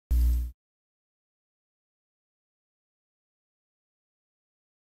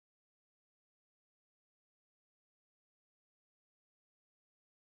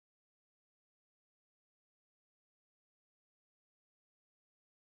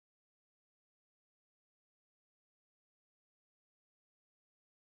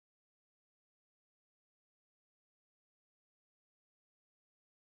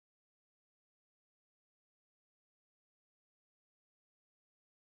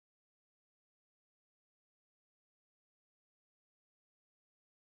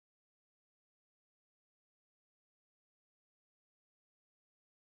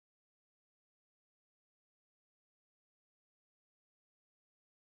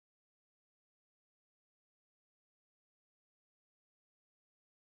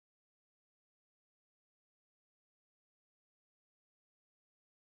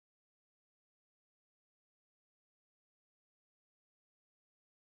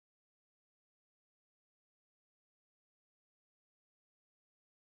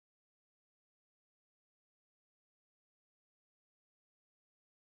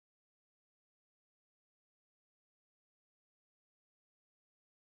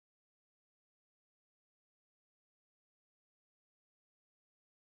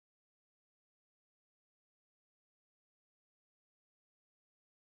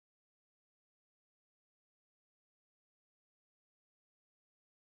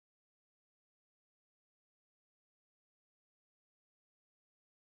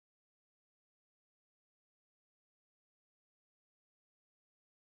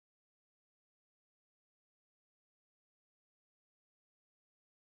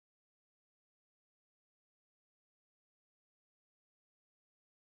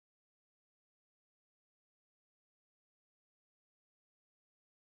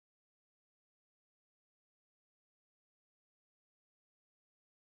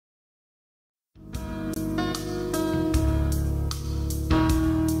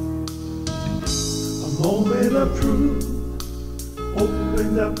moment of truth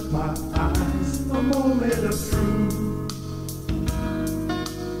opened up my eyes. A moment of truth.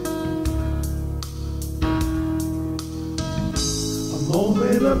 A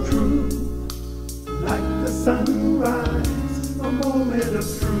moment of truth, like the sunrise. A moment of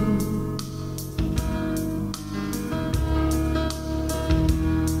truth.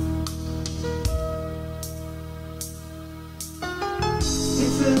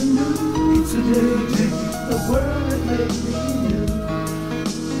 It's a new today. The world has made me new.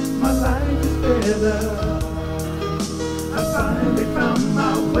 My life is better. I finally found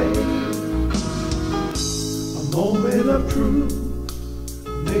my way. A moment of truth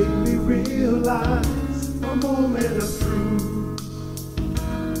made me realize. A moment of truth.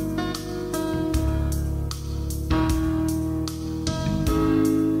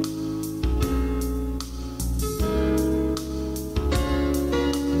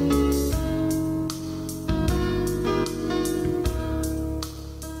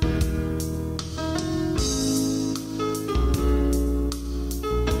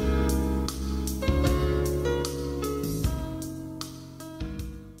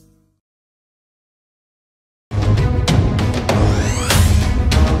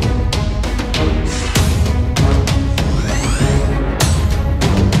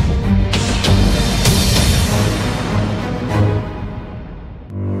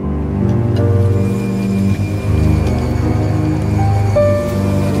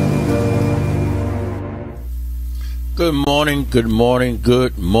 Good morning, good morning,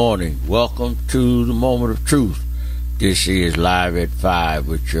 good morning. Welcome to the Moment of Truth. This is Live at 5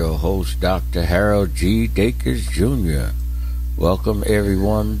 with your host, Dr. Harold G. Dakers, Jr. Welcome,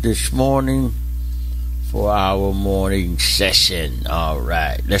 everyone, this morning for our morning session. All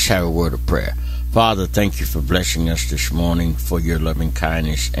right, let's have a word of prayer. Father, thank you for blessing us this morning, for your loving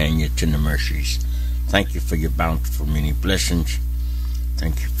kindness and your tender mercies. Thank you for your bountiful many blessings.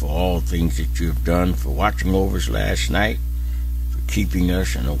 Thank you for all things that you have done, for watching over us last night, for keeping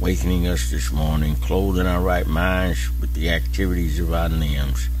us and awakening us this morning, clothing our right minds with the activities of our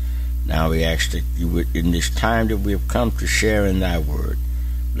limbs. Now we ask that you would, in this time that we have come to share in thy word,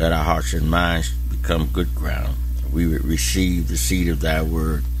 let our hearts and minds become good ground. We would receive the seed of thy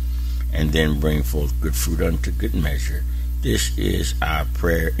word and then bring forth good fruit unto good measure. This is our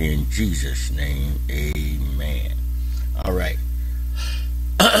prayer in Jesus' name. Amen. All right.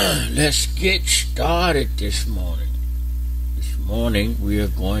 Let's get started this morning. This morning we are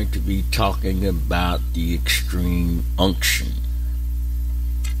going to be talking about the extreme unction.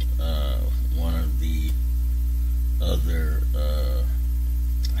 One of the other,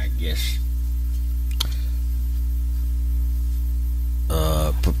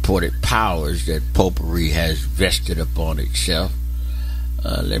 purported powers that popery has vested upon itself.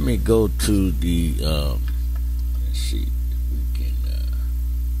 Let me go to the, let's see.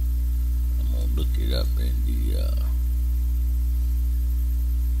 Look it up in the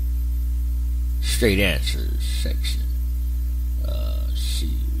straight answers section.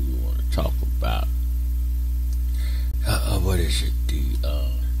 See, we want to talk about what is it?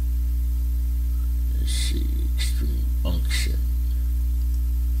 Let's see, extreme unction.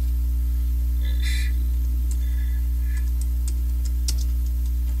 Let's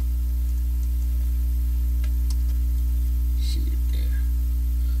see it there.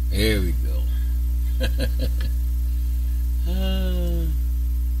 There we go.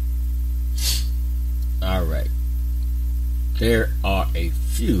 All right. There are a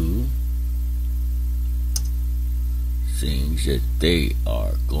few things that they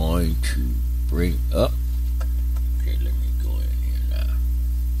are going to bring up. Okay, let me go in here now.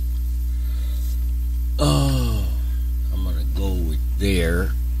 I'm going to go with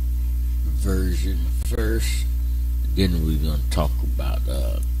their version first. Then we're going to talk about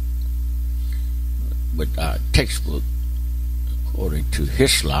with our textbook, according to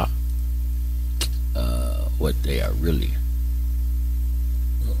Hislop, what they are really.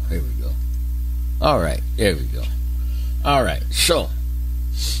 Oh, here we go. All right, there we go. All right, so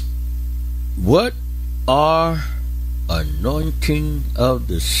what are anointing of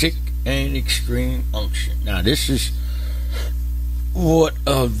the sick and extreme unction? Now, this is what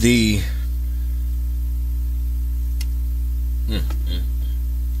of the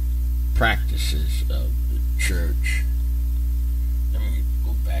practices of the church. Let me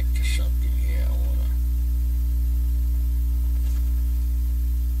go back to something here.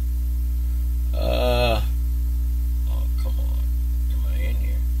 Oh, come on. Am I in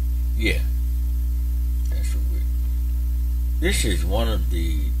here? Yeah. That's what we're... This is one of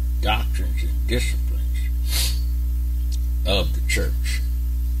the doctrines and disciplines of the church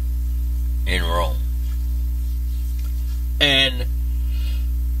in Rome.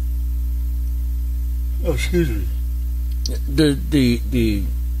 excuse me. The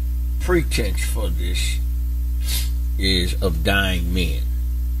pretense for this is of dying men,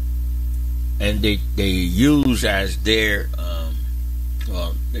 and they use as their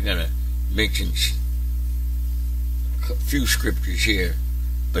well, they're gonna mention a few scriptures here,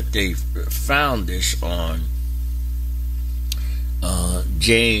 but they found this on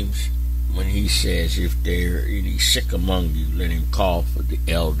James, when he says, if there are any sick among you, let him call for the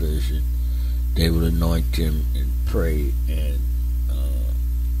elders, and they will anoint him and pray, and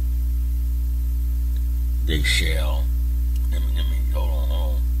they shall. Let me hold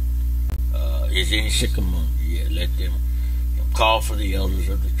on. Is any sick among you? Yeah, let them call for the elders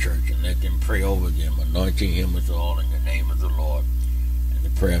of the church, and let them pray over them, anointing him with oil in the name of the Lord. And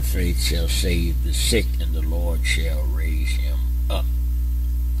the prayer of faith shall save the sick, and the Lord shall raise him up.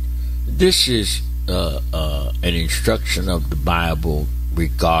 This is an instruction of the Bible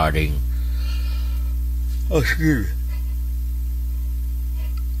regarding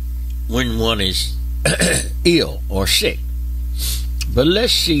when one is ill or sick. But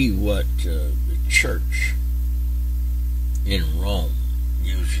let's see what the church in Rome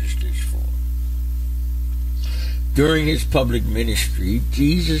uses this for. During his public ministry,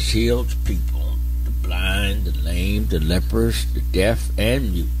 Jesus healed people, the blind, the lame, the lepers, the deaf,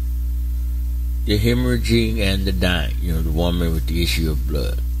 and mute, the hemorrhaging, and the dying. The woman with the issue of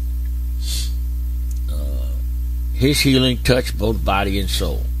blood. His healing touched both body and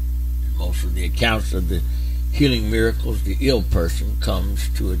soul. In most of the accounts of the healing miracles, the ill person comes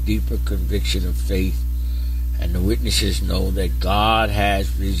to a deeper conviction of faith, and the witnesses know that God has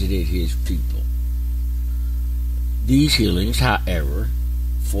visited his people. These healings, however,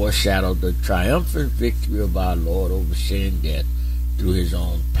 foreshadow the triumphant victory of our Lord over sin and death through his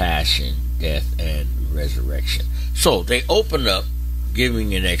own passion, death, and resurrection. So they open up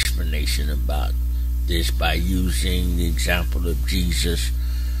giving an explanation about this by using the example of Jesus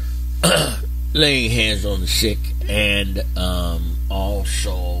laying hands on the sick, and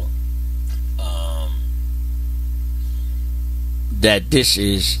also that this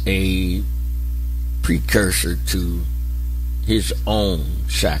is a precursor to his own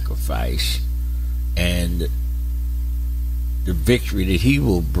sacrifice and the victory that he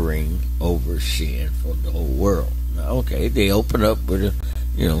will bring over sin for the whole world. Now, okay, they open up with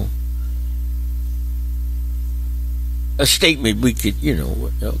a statement we could,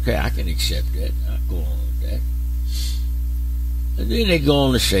 okay, I can accept that. I'll go on with that. And then they go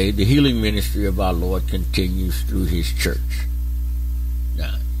on to say the healing ministry of our Lord continues through his church.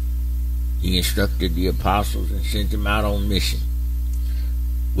 Now, he instructed the apostles and sent them out on mission.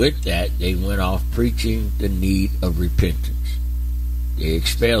 With that, they went off preaching the need of repentance. They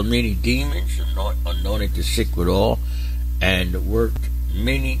expelled many demons, anointed the sick with oil, and worked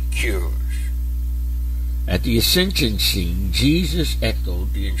many cures. At the ascension scene, Jesus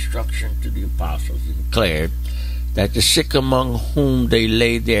echoed the instruction to the apostles and declared that the sick among whom they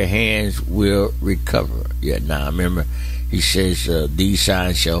lay their hands will recover. Yeah, now remember, he says, these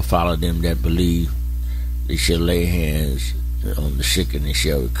signs shall follow them that believe. They shall lay hands on the sick and they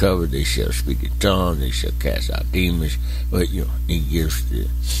shall recover. They shall speak in tongues. They shall cast out demons. But, he gives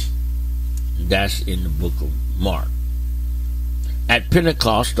that's in the book of Mark. At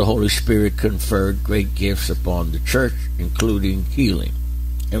Pentecost, the Holy Spirit conferred great gifts upon the church, including healing.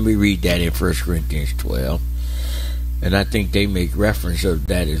 And we read that in 1 Corinthians 12. And I think they make reference of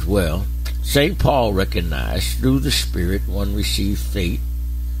that as well. St. Paul recognized through the Spirit one receives faith.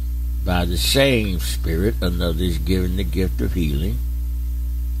 By the same Spirit, another is given the gift of healing.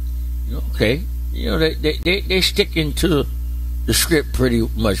 Okay. They're sticking to the script pretty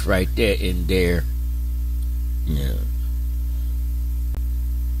much right there in their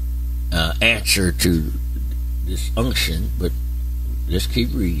answer to this unction, but let's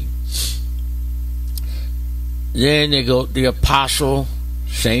keep reading. Then they go, the apostle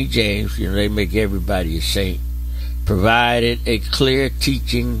St. James, they make everybody a saint, provided a clear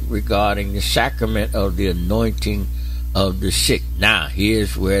teaching regarding the sacrament of the anointing of the sick. Now,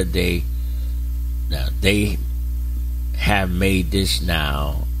 here's where they have made this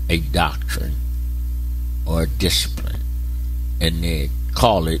now a doctrine or a discipline, and they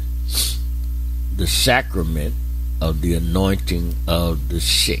call it the sacrament of the anointing of the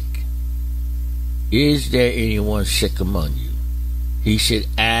sick. Is there anyone sick among you? He should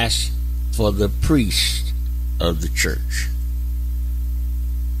ask for the priest of the church.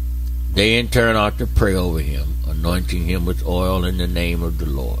 They in turn ought to pray over him, anointing him with oil in the name of the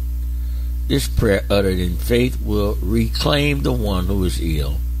Lord. This prayer uttered in faith will reclaim the one who is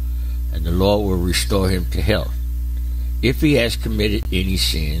ill, and the Lord will restore him to health. If he has committed any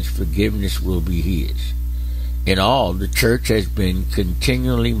sins, forgiveness will be his. In all, the church has been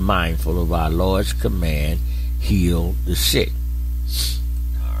continually mindful of our Lord's command, heal the sick.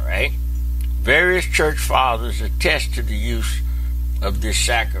 All right. Various church fathers attest to the use of this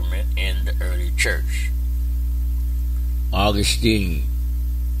sacrament in the early church. Augustine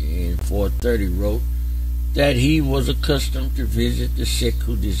in 430 wrote that he was accustomed to visit the sick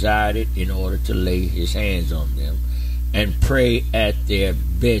who desired it in order to lay his hands on them and pray at their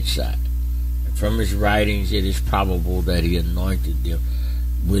bedside. And from his writings, it is probable that he anointed them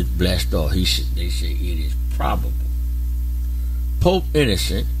with blessed oil. They say it is probable. Pope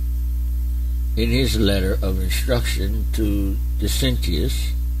Innocent, in his letter of instruction to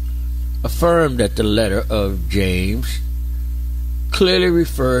Decentius, affirmed that the letter of James clearly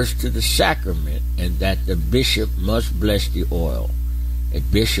refers to the sacrament and that the bishop must bless the oil. A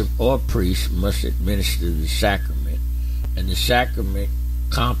bishop or priest must administer the sacrament, and the sacrament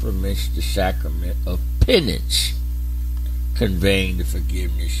complements the sacrament of penance, conveying the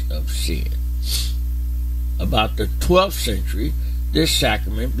forgiveness of sin. About the 12th century, this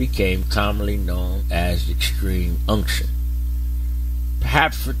sacrament became commonly known as extreme unction,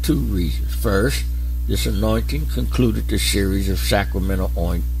 perhaps for two reasons. First, this anointing concluded the series of sacramental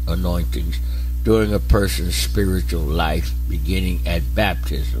anointings during a person's spiritual life, beginning at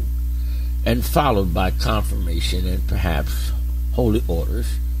baptism and followed by confirmation and perhaps holy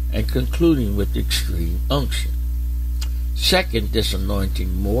orders, and concluding with extreme unction. Second, this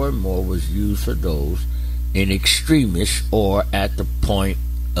anointing more and more was used for those in extremis or at the point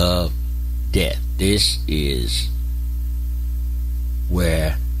of death. This is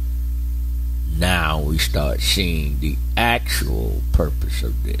where now we start seeing the actual purpose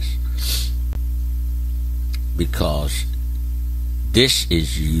of this, because this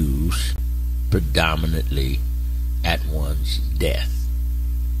is used predominantly at one's death.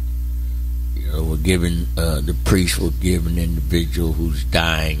 We're giving the priest will give an individual who's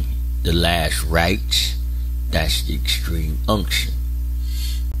dying the last rites. That's the extreme unction.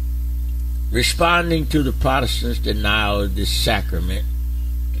 Responding to the Protestants' denial of this sacrament,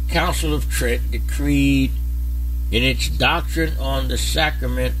 the Council of Trent decreed in its doctrine on the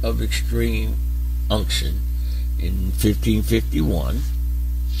sacrament of extreme unction in 1551,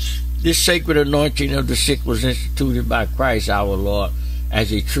 this sacred anointing of the sick was instituted by Christ our Lord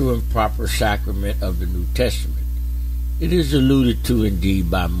as a true and proper sacrament of the New Testament. It is alluded to indeed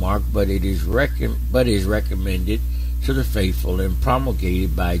by Mark, but is recommended to the faithful and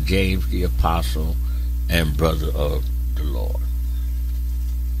promulgated by James the Apostle and brother of the Lord.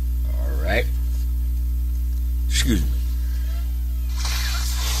 All right. Excuse me.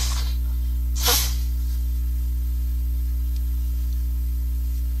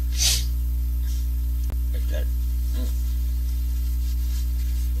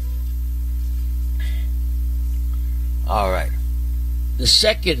 All right. The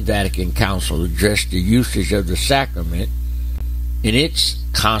Second Vatican Council addressed the usage of the sacrament in its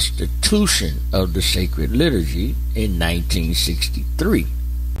Constitution of the Sacred Liturgy in 1963.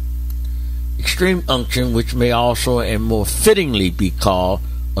 Extreme unction, which may also and more fittingly be called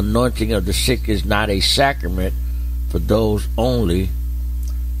anointing of the sick, is not a sacrament for those only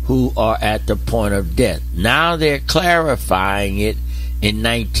who are at the point of death. Now they're clarifying it in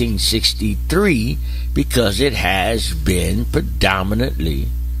 1963 because it has been predominantly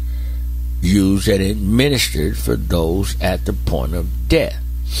used and administered for those at the point of death.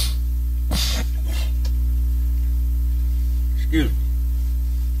 Excuse me.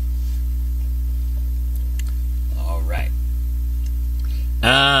 All right.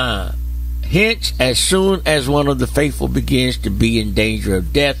 Hence, as soon as one of the faithful begins to be in danger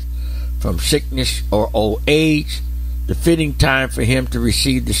of death from sickness or old age, the fitting time for him to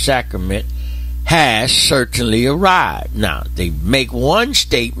receive the sacrament has certainly arrived. Now, they make one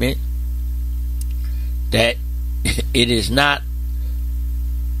statement that it is not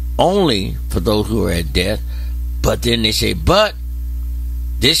only for those who are at death, but then they say, but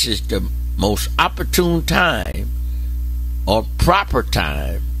this is the most opportune time or proper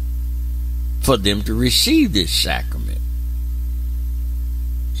time for them to receive this sacrament.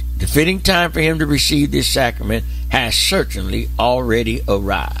 The fitting time for him to receive this sacrament has certainly already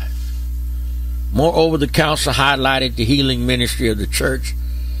arrived. Moreover, the council highlighted the healing ministry of the church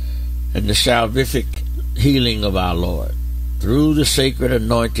and the salvific healing of our Lord. Through the sacred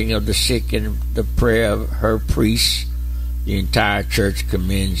anointing of the sick and the prayer of her priests, the entire church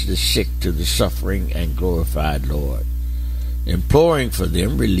commends the sick to the suffering and glorified Lord, imploring for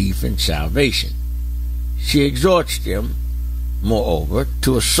them relief and salvation. She exhorts them, moreover,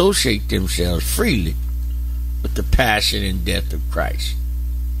 to associate themselves freely with the passion and death of Christ.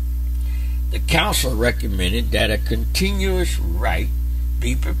 the council recommended that a continuous rite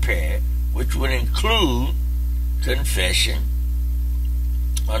be prepared, which would include confession,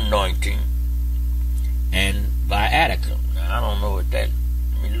 anointing, and viaticum. Now, I don't know what that,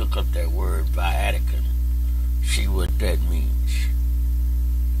 let me look up that word viaticum, see what that means.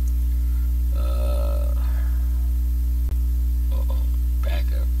 Back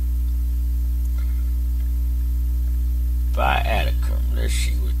up. Viaticum, let's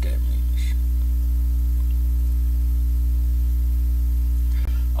see what that means.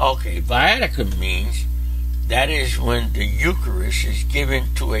 Okay, viaticum means that is when the Eucharist is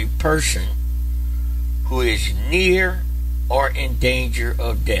given to a person who is near or in danger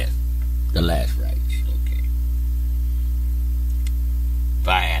of death. The last rites. Okay.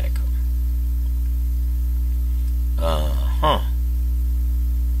 Viaticum.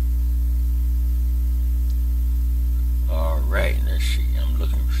 All right, let's see. I'm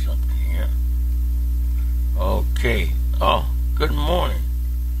looking for something here. Okay. Oh, good morning,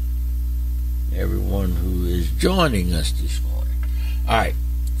 everyone who is joining us this morning. All right.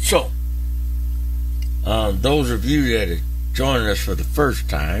 So, those of you that are joining us for the first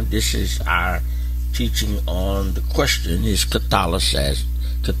time, this is our teaching on the question, is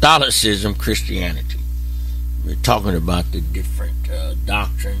Catholicism Christianity? We're talking about the different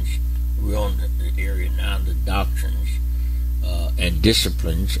doctrines. We're on the area now, the doctrines and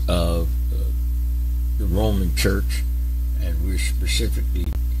disciplines of the Roman Church, and we're specifically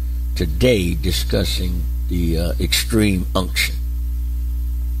today discussing the extreme unction.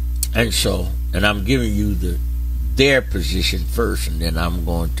 And so, and I'm giving you their position first, and then I'm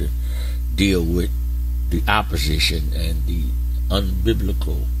going to deal with the opposition and the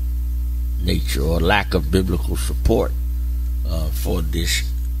unbiblical nature or lack of biblical support for this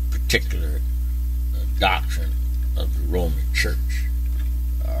particular doctrine of the Roman Church.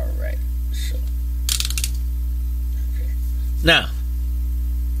 All right. So, okay. Now,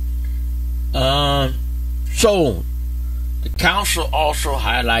 so the council also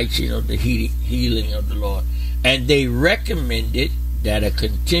highlights, the healing of the Lord, and they recommended that a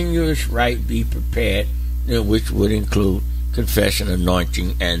continuous rite be prepared, which would include confession,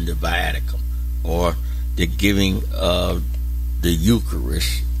 anointing, and the viaticum, or the giving of the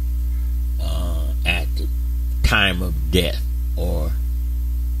Eucharist at the time of death or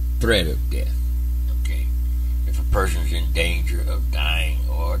threat of death. Okay, if a person's in danger of dying,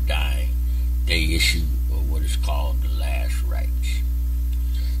 they issue what is called the last rites.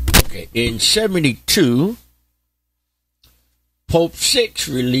 Okay, in 72, Pope VI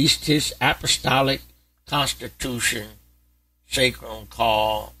released his apostolic constitution, sacrum,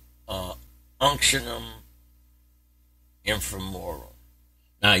 called Unctionum Inframorum.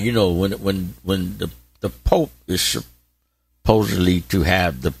 Now, when the Pope is supposedly to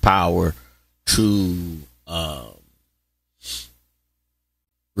have the power to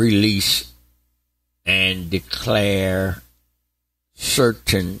release and declare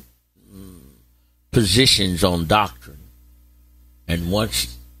certain positions on doctrine, and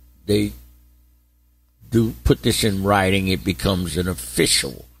once they do put this in writing, it becomes an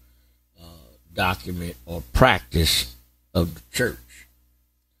official document or practice of the church.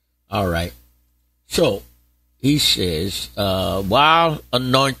 All right. So he says, while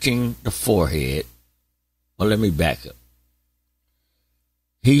anointing the forehead, well, let me back up.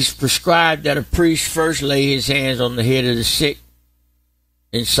 He's prescribed that a priest first lay his hands on the head of the sick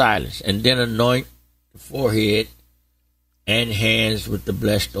in silence, and then anoint the forehead and hands with the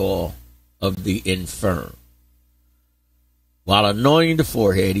blessed oil of the infirm. While anointing the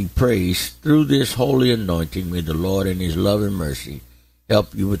forehead, he prays, through this holy anointing, may the Lord in his love and mercy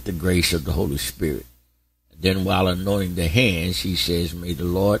help you with the grace of the Holy Spirit. And then while anointing the hands, he says, may the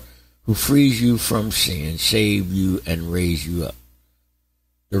Lord who frees you from sin save you and raise you up.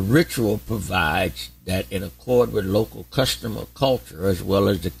 The ritual provides that in accord with local custom or culture, as well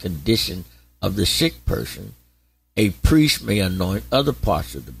as the condition of the sick person, a priest may anoint other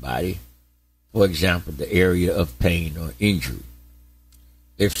parts of the body, for example, the area of pain or injury.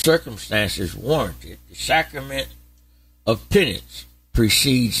 If circumstances warrant it, the sacrament of penance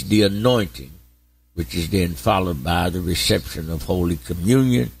precedes the anointing, which is then followed by the reception of Holy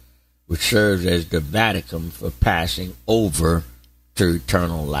Communion, which serves as the viaticum for passing over to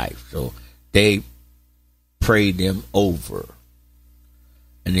eternal life. So they pray them over.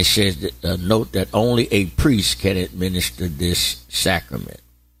 And it says that note that only a priest can administer this sacrament.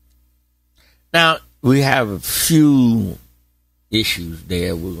 Now, we have a few issues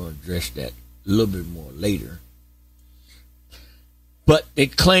there. We're going to address that a little bit more later. But they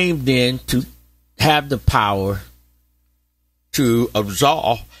claim then to have the power to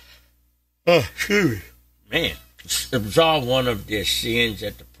absolve Excuse me. Man, absolve one of their sins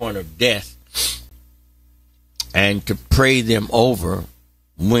at the point of death, and to pray them over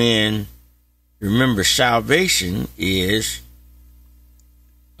when, remember, salvation is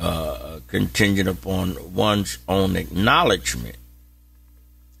contingent upon one's own acknowledgement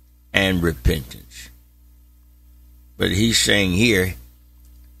and repentance. But he's saying here,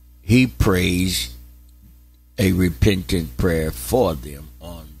 he prays a repentant prayer for them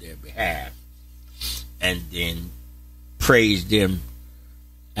on their behalf, and then praise them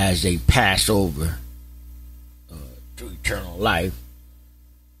as they pass over to eternal life.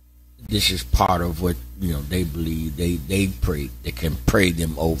 This is part of what they believe they pray. They can pray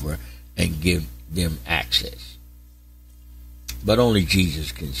them over and give them access, but only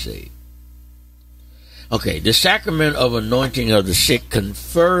Jesus can save. Okay, the sacrament of anointing of the sick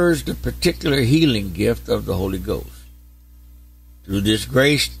confers the particular healing gift of the Holy Ghost. Through this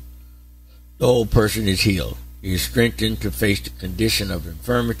grace, the whole person is healed. He is strengthened to face the condition of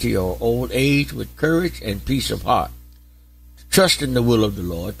infirmity or old age with courage and peace of heart, to trust in the will of the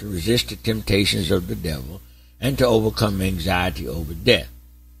Lord, to resist the temptations of the devil, and to overcome anxiety over death.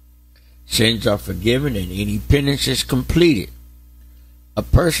 Sins are forgiven and any penance is completed. A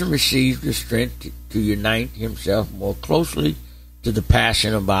person receives the strength to unite himself more closely to the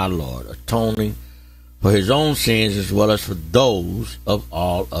passion of our Lord, atoning for his own sins as well as for those of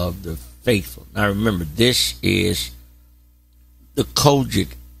all of the faithful. Now remember, this is the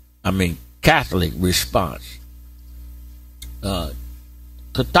Catholic response.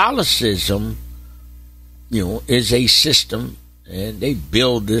 Catholicism, is a system, and they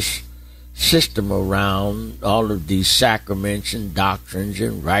build this system around all of these sacraments and doctrines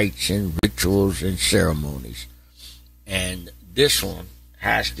and rites and rituals and ceremonies. And this one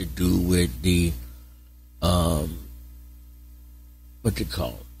has to do with the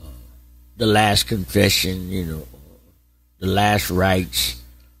the last confession, the last rites,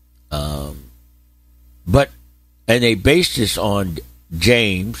 and they base this on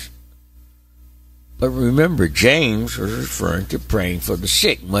James. But remember, James was referring to praying for the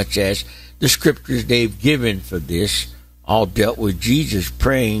sick, much as the scriptures they've given for this all dealt with Jesus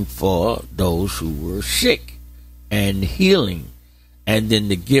praying for those who were sick and healing. And then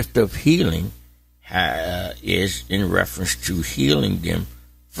the gift of healing is in reference to healing them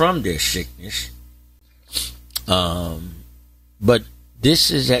from their sickness. But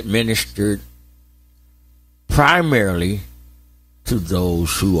this is administered primarily to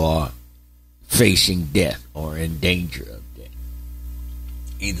those who are facing death or in danger of death.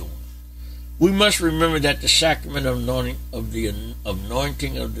 Either one. We must remember that the sacrament of anointing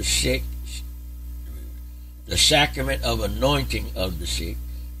of the sick, the sacrament of anointing of the sick,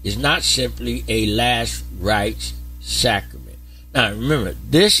 is not simply a last rites sacrament. Now remember,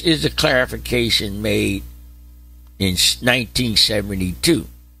 this is a clarification made in 1972,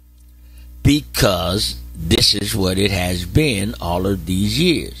 because this is what it has been all of these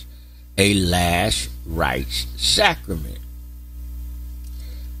years, a last rites sacrament.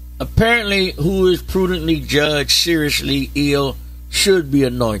 Apparently, who is prudently judged seriously ill should be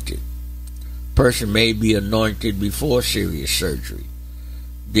anointed. Person may be anointed before serious surgery.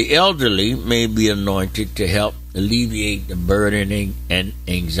 The elderly may be anointed to help alleviate the burden and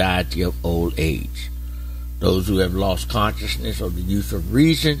anxiety of old age. Those who have lost consciousness or the use of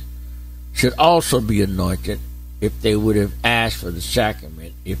reason should also be anointed if they would have asked for the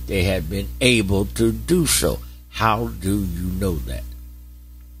sacrament, if they had been able to do so. How do you know that?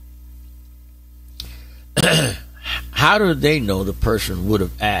 How do they know the person would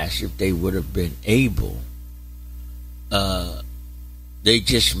have asked if they would have been able? They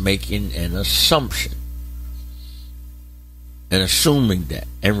just making an assumption and assuming that.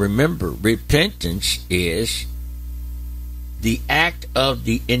 And remember, repentance is the act of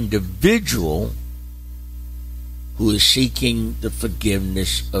the individual who is seeking the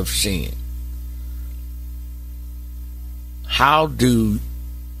forgiveness of sin. How do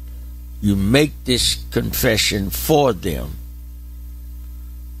you make this confession for them?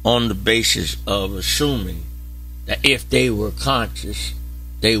 On the basis of assuming that if they were conscious,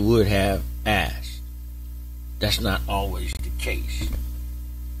 they would have asked. That's not always the case.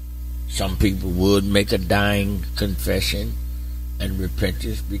 Some people would make a dying confession and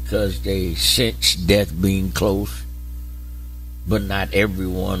repentance because they sense death being close, but not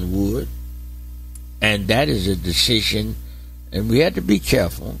everyone would. And that is a decision, and we have to be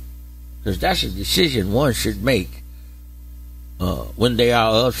careful, because that's a decision one should make when they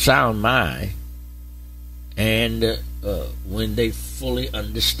are of sound mind, and when they fully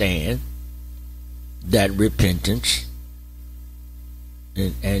understand that repentance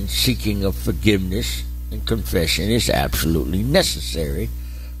and seeking of forgiveness and confession is absolutely necessary.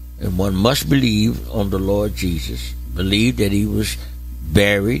 And one must believe on the Lord Jesus, believe that he was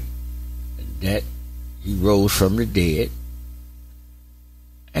buried, that he rose from the dead,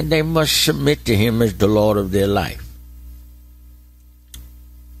 and they must submit to him as the Lord of their life.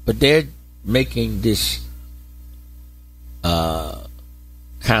 But they're making this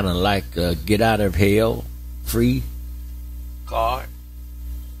kind of like a get out of hell free card.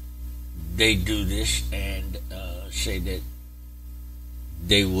 They do this and say that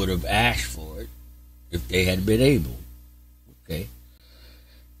they would have asked for it if they had been able. Okay.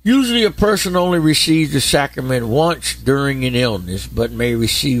 Usually a person only receives the sacrament once during an illness, but may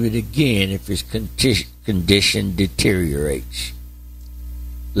receive it again if his condition deteriorates.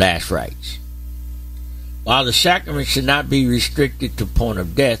 Last rites. While the sacrament should not be restricted to point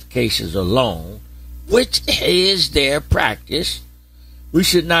of death cases alone, which is their practice, we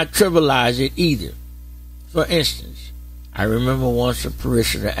should not trivialize it either. For instance, I remember once a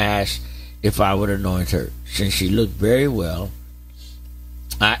parishioner asked if I would anoint her. Since she looked very well,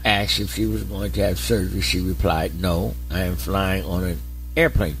 I asked if she was going to have surgery. She replied, "No, I am flying on an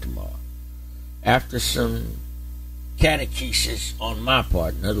airplane tomorrow." After some catechesis on my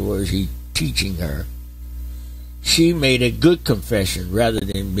part, in other words, he teaching her, she made a good confession rather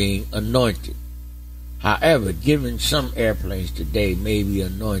than being anointed. However, given some airplanes today, maybe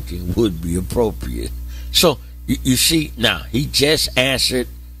anointing would be appropriate. So, you see, now, he just answered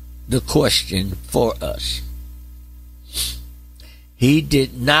the question for us. He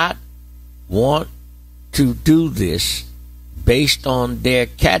did not want to do this based on their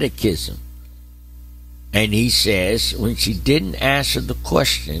catechism. And he says, when she didn't answer the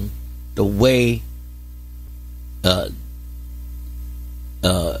question the way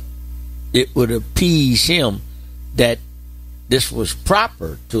it would appease him that this was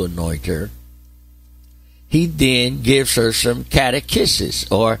proper to anoint her, he then gives her some catechesis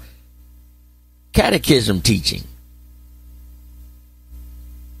or catechism teaching.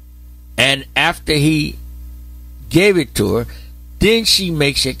 And after he gave it to her, then she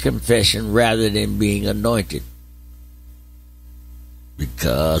makes a confession rather than being anointed.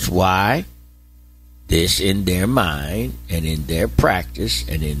 Because why? This in their mind and in their practice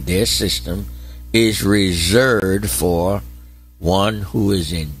and in their system is reserved for one who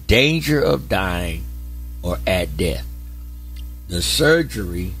is in danger of dying or at death. The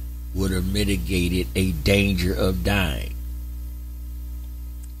surgery would have mitigated a danger of dying.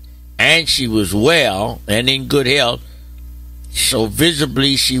 And she was well and in good health, so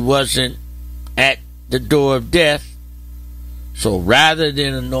visibly she wasn't at the door of death. So rather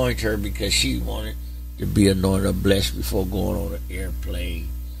than anoint her because she wanted to be anointed or blessed before going on an airplane,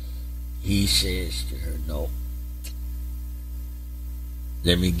 he says to her, "No,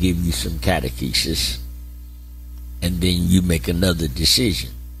 let me give you some catechesis and then you make another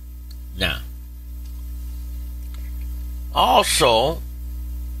decision." Now, also,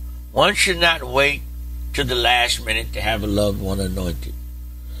 one should not wait to the last minute to have a loved one anointed.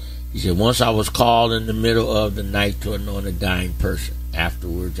 He said, "Once I was called in the middle of the night to anoint a dying person.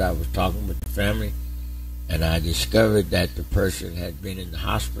 Afterwards, I was talking with the family, and I discovered that the person had been in the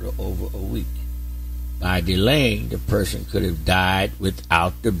hospital over a week. By delaying, the person could have died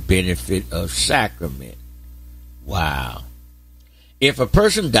without the benefit of sacrament." Wow. If a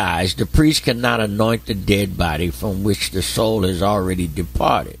person dies, the priest cannot anoint the dead body from which the soul has already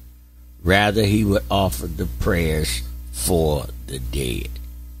departed. Rather, he would offer the prayers for the dead.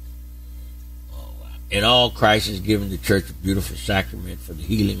 Oh, wow. In all, Christ has given the church a beautiful sacrament for the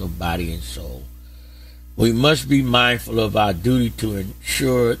healing of body and soul. We must be mindful of our duty to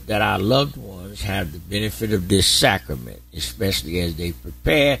ensure that our loved ones have the benefit of this sacrament, especially as they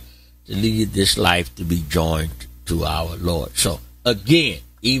prepare to lead this life to be joined to our Lord. So, again,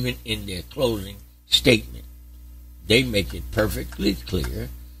 even in their closing statement, they make it perfectly clear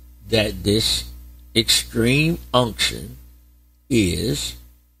that this extreme unction is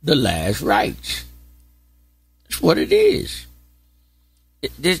the last rites. That's what it is.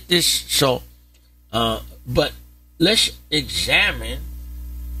 But let's examine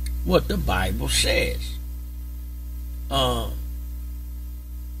what the Bible says.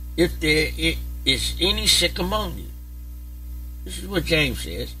 If there is any sick among you, this is what James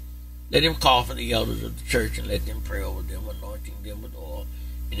says, let him call for the elders of the church and let them pray over them, anointing them with oil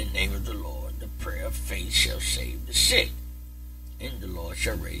in the name of the Lord. The prayer of faith shall save the sick, and the Lord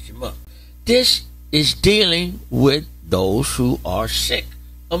shall raise him up. This is dealing with those who are sick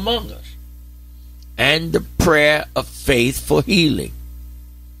among us, and the prayer of faith for healing.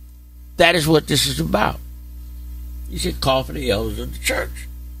 That is what this is about. He said, call for the elders of the church.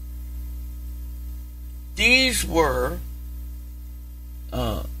 These were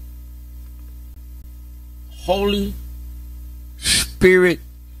Holy Spirit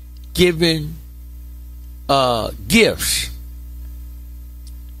given gifts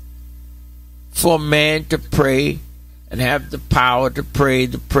for man to pray and have the power to pray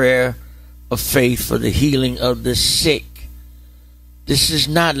the prayer of faith for the healing of the sick. This is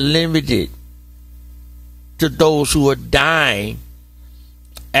not limited to those who are dying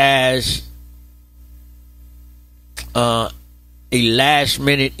as a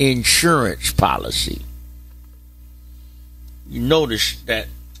last-minute insurance policy. You notice that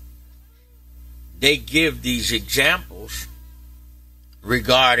they give these examples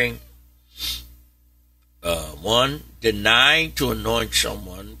regarding one, denying to anoint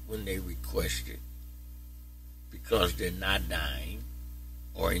someone when they request it because they're not dying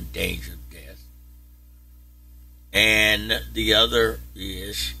or in danger of death. And the other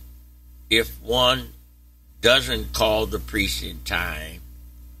is if one doesn't call the priest in time,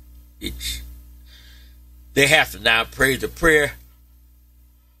 they have to now pray the prayer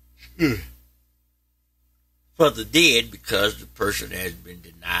for the dead because the person has been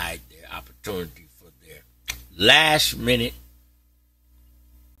denied their opportunity for their last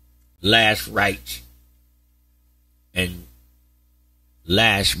rites and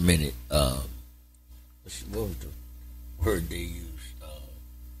last minute what was the word they used?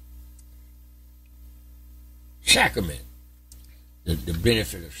 Sacrament. The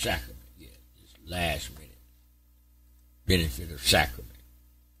benefit of sacrament. Yeah, this last minute benefit of sacrament.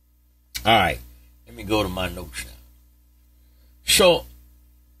 All right, let me go to my notes now. So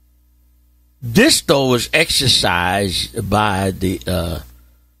this though was exercised by the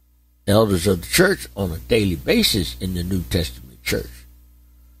elders of the church on a daily basis in the New Testament church.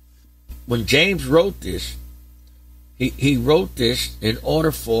 When James wrote this, he wrote this in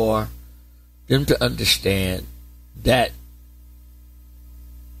order for them to understand that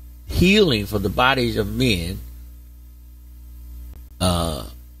healing for the bodies of men,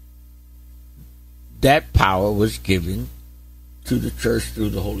 that power was given to the church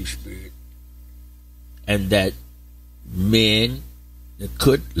through the Holy Spirit, and that men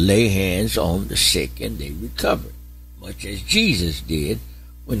could lay hands on the sick and they recovered, much as Jesus did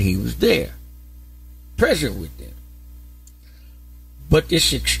when he was there, present with them. But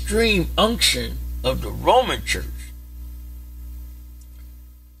this extreme unction of the Roman church,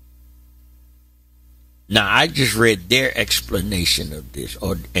 now I just read their explanation of this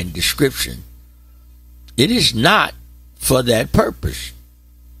and description. It is not for that purpose.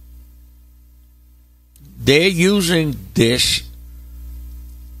 They're using this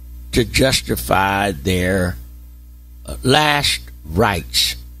to justify their last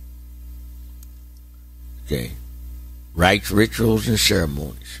rites. Okay. Rites, rituals, and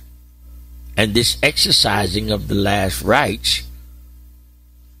ceremonies. And this exercising of the last rites,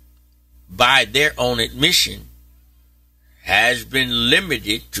 by their own admission, has been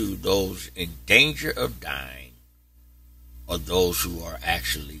limited to those in danger of dying or those who are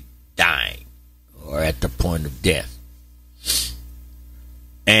actually dying or at the point of death.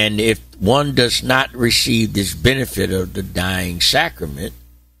 And if one does not receive this benefit of the dying sacrament,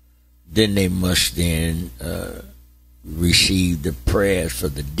 then they must then receive the prayers for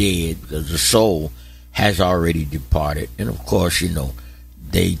the dead because the soul has already departed. And of course,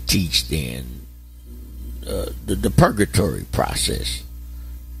 they teach then the purgatory process.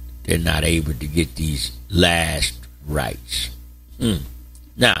 They're not able to get these last rites.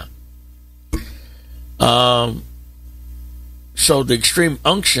 Now, so the extreme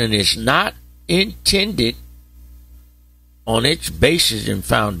unction is not intended on its basis and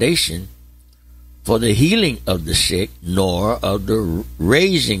foundation for the healing of the sick, nor of the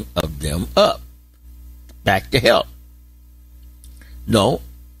raising of them up back to health. No.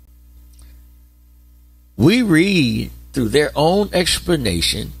 We read through their own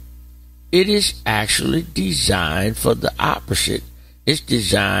explanation, it is actually designed for the opposite. It's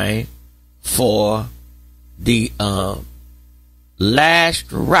designed for the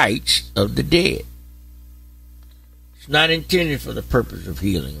last rites of the dead. It's not intended for the purpose of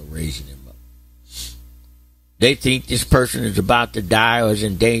healing or raising them up. They think this person is about to die or is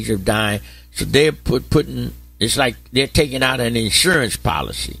in danger of dying, so they're putting. It's like they're taking out an insurance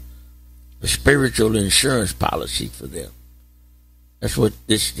policy, a spiritual insurance policy for them. That's what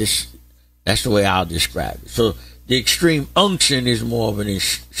this. That's the way I'll describe it. So the extreme unction is more of an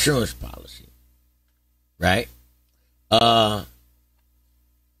insurance policy, right? And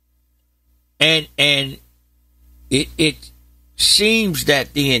it seems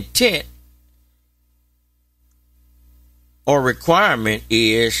that the intent or requirement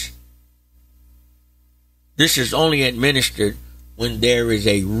is this is only administered when there is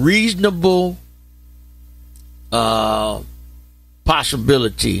a reasonable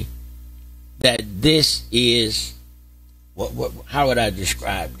possibility that this is how would I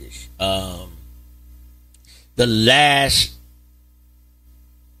describe this? The last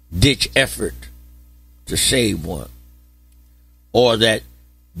ditch effort to save one, or that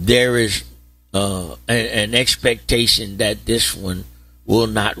there is an expectation that this one will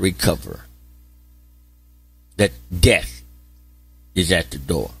not recover, that death is at the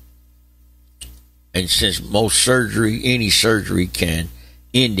door. And since any surgery can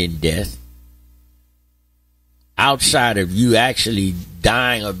end in death, outside of you actually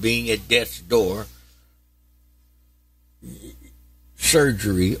dying or being at death's door,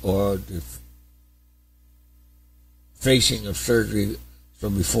 surgery or the facing of surgery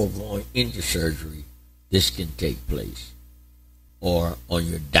from before going into surgery, this can take place, or on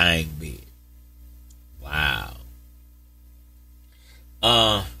your dying bed. Wow.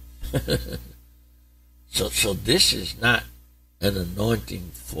 So this is not an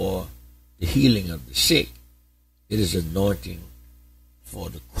anointing for the healing of the sick. It is anointing for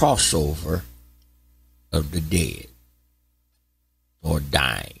the crossover of the dead or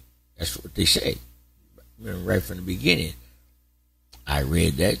dying. That's what they say. Right from the beginning, I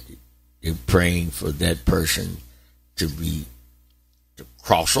read that they're praying for that person to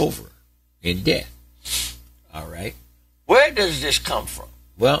cross over in death. All right. Where does this come from?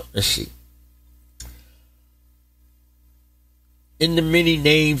 Well, let's see. In the many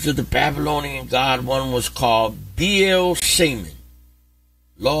names of the Babylonian god, one was called Baal-Samin,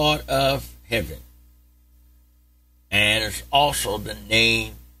 Lord of Heaven. And it's also the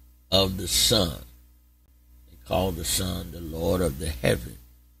name of the sun. They call the sun the Lord of the Heaven.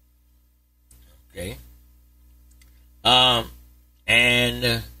 Okay.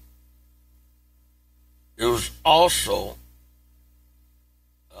 And there was also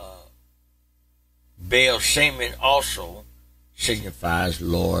Baal-Samin also signifies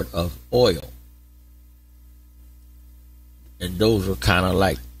Lord of Oil. And those are kind of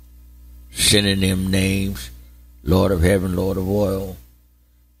like synonym names, Lord of Heaven, Lord of Oil.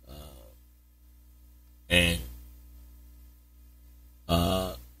 And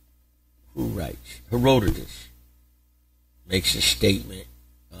who writes? Herodotus makes a statement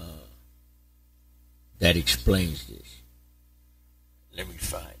that explains this. Let me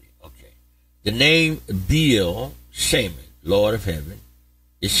find it. Okay. The name Baal-Samin, Lord of Heaven,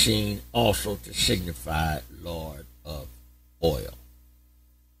 is seen also to signify Lord of Oil.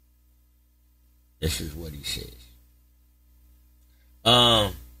 This is what he says.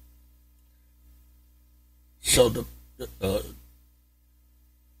 So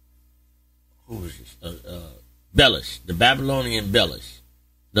who is this? Belus, the Babylonian Belus,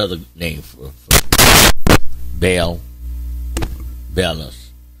 another name for Belus,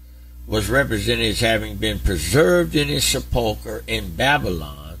 was represented as having been preserved in his sepulchre in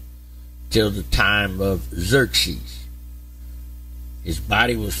Babylon till the time of Xerxes. His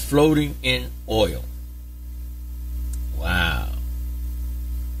body was floating in oil. Wow.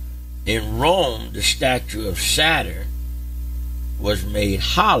 In Rome, the statue of Saturn was made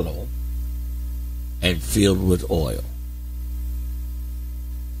hollow and filled with oil.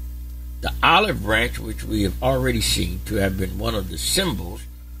 The olive branch, which we have already seen to have been one of the symbols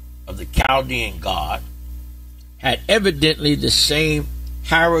of the Chaldean god, had evidently the same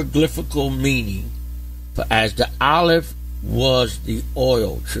hieroglyphical meaning, for as the olive was the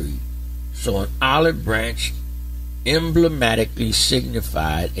oil tree, so an olive branch emblematically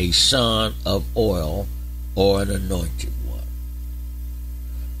signified a son of oil or an anointed one.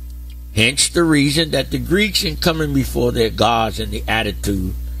 Hence the reason that the Greeks, in coming before their gods in the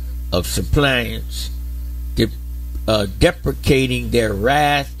attitude of suppliance, deprecating their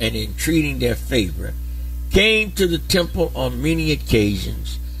wrath and entreating their favor, came to the temple on many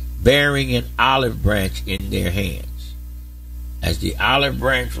occasions bearing an olive branch in their hands. As the olive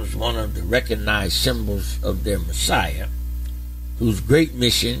branch was one of the recognized symbols of their Messiah, whose great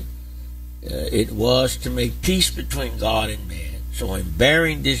mission it was to make peace between God and man. So in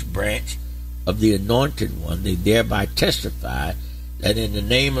bearing this branch of the anointed one, they thereby testified that in the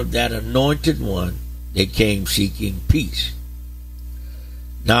name of that anointed one, they came seeking peace.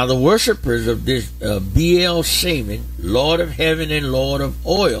 Now the worshippers of this Baal-Samin, Lord of Heaven and Lord of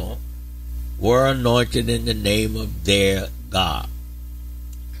Oil, were anointed in the name of their God.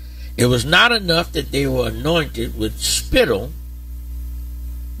 It was not enough that they were anointed with spittle,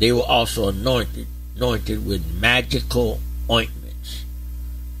 they were also anointed with magical ointments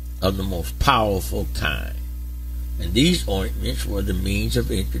of the most powerful kind. And these ointments were the means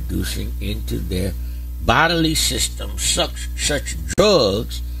of introducing into their bodily system such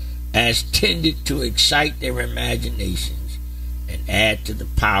drugs as tended to excite their imaginations and add to the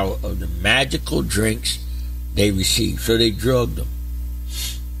power of the magical drinks they received. So they drugged them,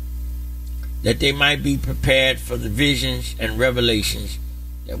 that they might be prepared for the visions and revelations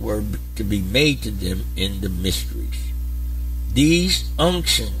that were to be made to them in the mysteries. These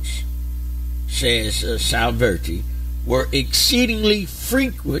unctions, says Salverti, were exceedingly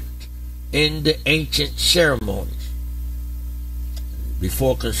frequent in the ancient ceremonies.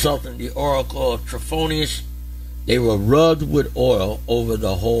 Before consulting the oracle of Trophonius, they were rubbed with oil over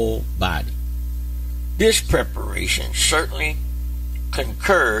the whole body. This preparation certainly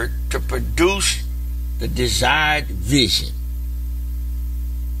concurred to produce the desired vision.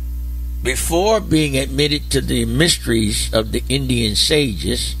 Before being admitted to the mysteries of the Indian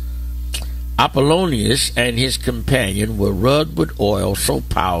sages, Apollonius and his companion were rubbed with oil so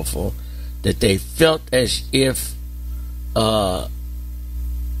powerful that they felt as if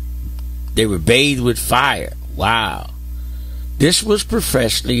they were bathed with fire. Wow. This was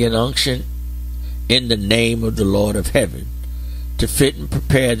professedly an unction in the name of the Lord of Heaven, to fit and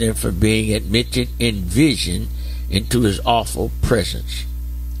prepare them for being admitted in vision into his awful presence.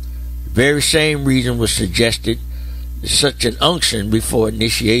 The very same reason was suggested such an unction before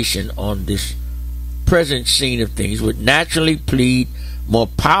initiation on this present scene of things would naturally plead more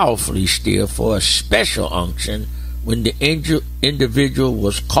powerfully still for a special unction when the individual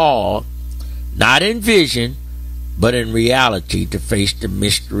was called, not in vision, but in reality, to face the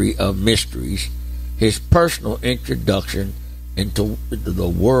mystery of mysteries, his personal introduction into the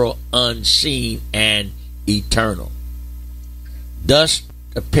world unseen and eternal. Thus,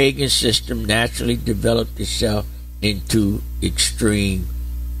 the pagan system naturally developed itself into extreme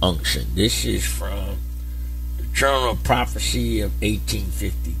unction. This is from the Journal of Prophecy of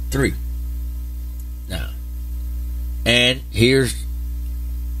 1853. Now, and here's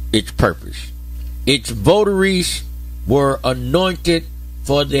its purpose. Its votaries were anointed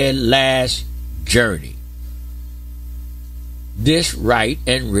for their last journey. This rite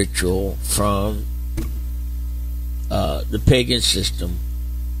and ritual from the pagan system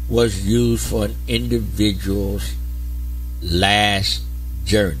was used for an individual's last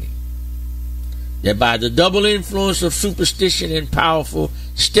journey. That by the double influence of superstition and powerful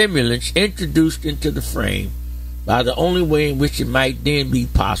stimulants introduced into the frame, by the only way in which it might then be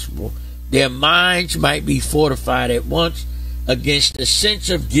possible, their minds might be fortified at once against the sense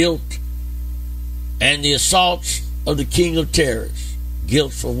of guilt and the assaults of the king of terrors.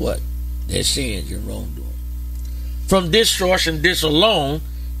 Guilt for what? Their sins and wrongdoing. From this source and this alone,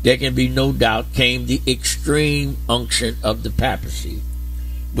 there can be no doubt, came the extreme unction of the papacy,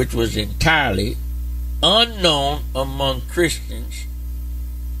 which was entirely unknown among Christians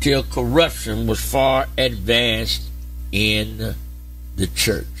till corruption was far advanced in the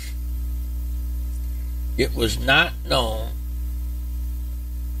church. It was not known,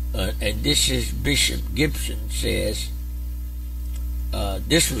 and this is Bishop Gibson says,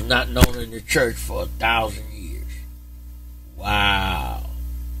 this was not known in the church for 1,000 years. Wow.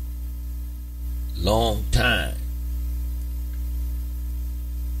 Long time.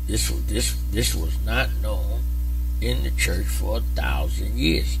 This was not known in the church for 1,000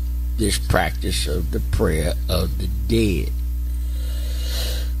 years. This practice of the prayer of the dead.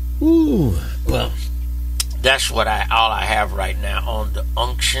 Ooh. Well, that's what all I have right now on the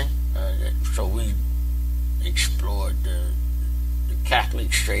unction. So we explored the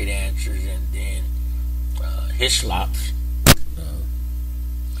Catholic straight answers and then Hislop's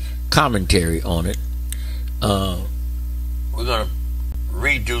commentary on it. We're going to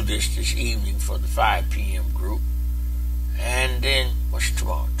redo this evening for the 5 p.m. group. And then, what's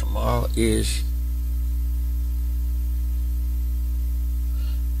tomorrow? Tomorrow is...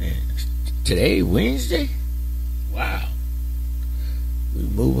 Man, today, Wednesday? Wow. We're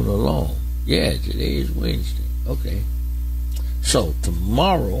moving along. Yeah, today is Wednesday. Okay. So,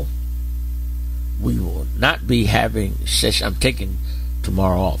 tomorrow, we will not be having a session. I'm taking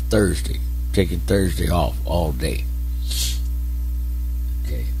tomorrow off, Thursday. Taking Thursday off all day.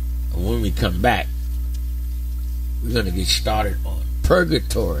 Okay. And when we come back, we're going to get started on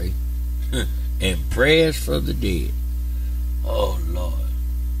purgatory and prayers for the dead. Oh, Lord.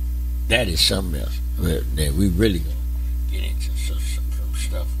 That is something else. We really going to get into some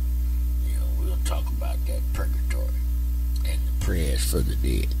stuff. You know, we're going to talk about that purgatory and the prayers for the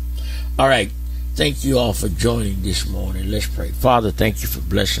dead. All right. Thank you all for joining this morning. Let's pray. Father, thank you for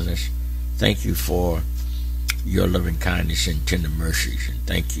blessing us. Thank you for your loving kindness and tender mercies. And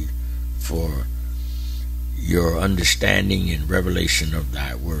thank you for your understanding and revelation of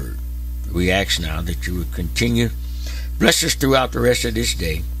thy word. We ask now that you would continue. Bless us throughout the rest of this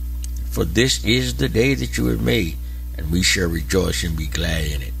day. For this is the day that you have made, and we shall rejoice and be glad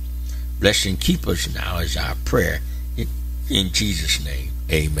in it. Bless and keep us now is our prayer. In Jesus' name,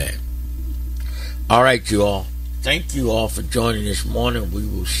 amen. All right, you all. Thank you all for joining this morning. We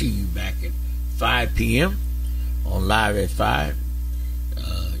will see you back at 5 p.m. on Live at 5.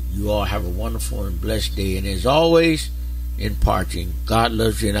 You all have a wonderful and blessed day. And as always, in parting, God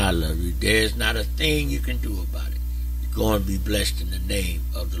loves you and I love you. There's not a thing you can do about it. You're going to be blessed in the name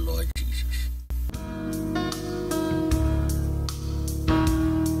of the Lord Jesus.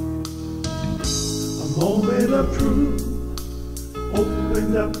 A moment of truth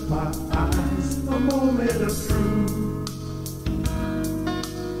opened up my eyes. A moment of truth.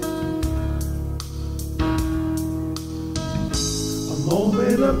 A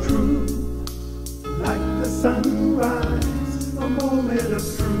moment of truth, like the sunrise. A moment of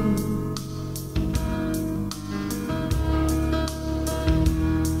truth.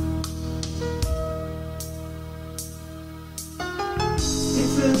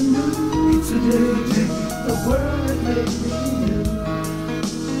 It's a day, the world that made me new.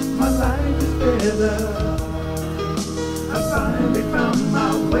 My life is better. I finally found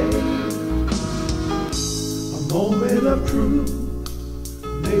my way. A moment of truth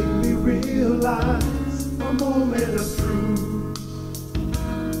made me realize a moment